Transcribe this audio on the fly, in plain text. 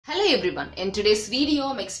Hello everyone, in today's video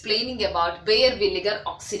I'm explaining about Baeyer-Villiger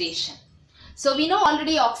oxidation. So we know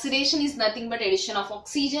already oxidation is nothing but addition of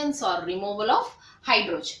oxygens or removal of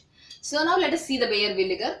hydrogen. So now let us see the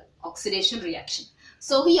Baeyer-Villiger oxidation reaction.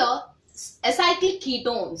 So here acyclic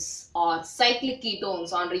ketones or cyclic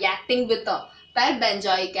ketones on reacting with a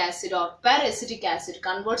per-benzoic acid or per-acetic acid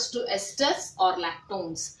converts to esters or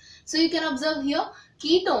lactones. So you can observe here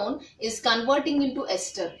ketone is converting into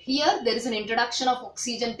ester. Here there is an introduction of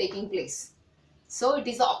oxygen taking place. So it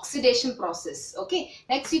is the oxidation process. Okay.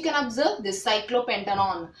 Next you can observe this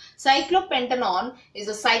cyclopentanone. Cyclopentanone is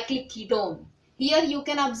a cyclic ketone. Here you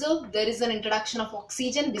can observe there is an introduction of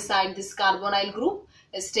oxygen beside this carbonyl group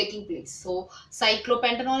is taking place. So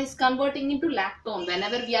cyclopentanone is converting into lactone.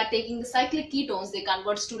 Whenever we are taking the cyclic ketones, they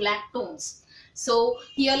converts to lactones. So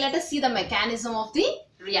here let us see the mechanism of the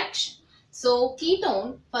reaction. So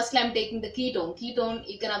ketone, first I am taking the ketone. Ketone,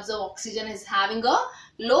 you can observe oxygen is having a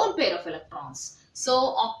lone pair of electrons.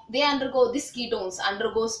 So they undergo, this ketones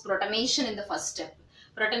undergoes protonation in the first step.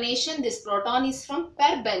 Protonation, this proton is from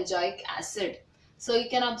per-benzoic acid. So you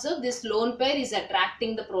can observe this lone pair is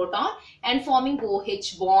attracting the proton and forming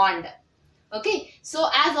OH bond. Okay, so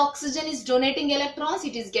as oxygen is donating electrons,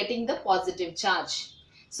 it is getting the positive charge.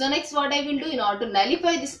 So next what I will do, in order to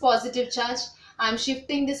nullify this positive charge, I am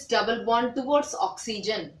shifting this double bond towards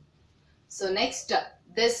oxygen. So next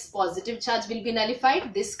this positive charge will be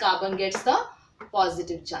nullified. This carbon gets the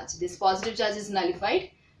positive charge. This positive charge is nullified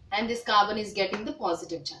and this carbon is getting the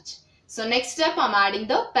positive charge. So next step I am adding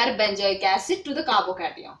the per-benzoic acid to the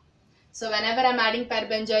carbocation. So whenever I am adding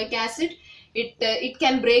per-benzoic acid, it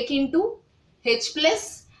can break into H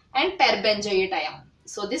plus and per-benzoate ion.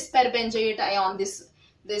 So this per-benzoate ion, this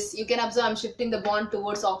you can observe I am shifting the bond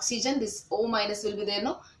towards oxygen. This O minus will be there,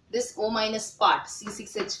 no? This O minus part,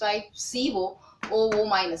 C6H5CO, OO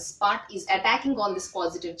minus part is attacking on this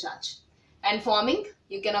positive charge and forming,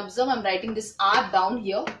 you can observe I am writing this R down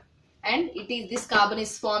here, and it is this carbon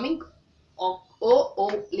is forming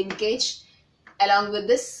OO linkage along with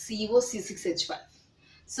this CO C6H5.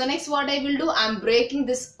 So next what I will do, I am breaking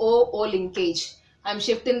this OO linkage. I am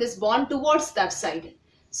shifting this bond towards that side.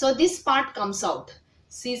 So this part comes out.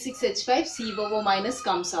 C6H5 COO minus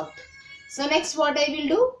comes out. So next what I will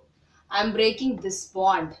do, I am breaking this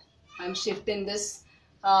bond. I am shifting this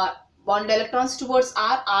bond electrons towards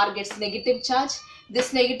R. R gets negative charge.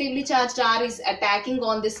 This negatively charged R is attacking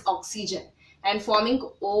on this oxygen and forming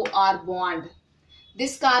OR bond.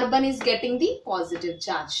 This carbon is getting the positive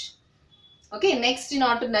charge. Okay, next in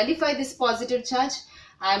order to nullify this positive charge,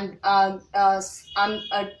 I'm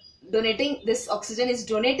donating, this oxygen is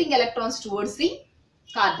donating electrons towards the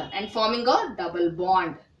carbon and forming a double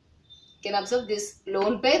bond. You can observe this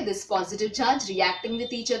lone pair, this positive charge reacting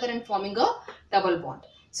with each other and forming a double bond.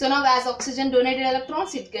 So now as oxygen donated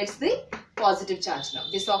electrons, it gets the positive charge now.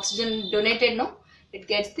 This oxygen donated now, it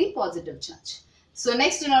gets the positive charge. So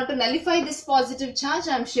next in order to nullify this positive charge,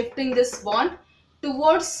 I am shifting this bond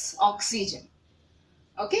towards oxygen.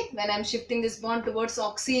 Okay, when I am shifting this bond towards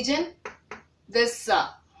oxygen, this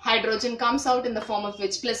hydrogen comes out in the form of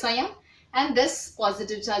H plus ion and this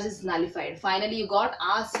positive charge is nullified. Finally, you got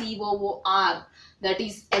RCOOR, that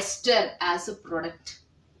is ester as a product.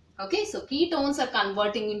 Okay, so ketones are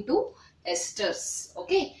converting into esters,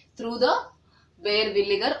 okay, through the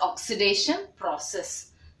Baeyer-Villiger oxidation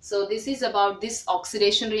process. So this is about this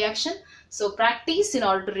oxidation reaction. So practice in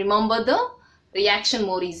order to remember the reaction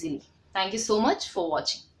more easily. Thank you so much for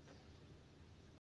watching.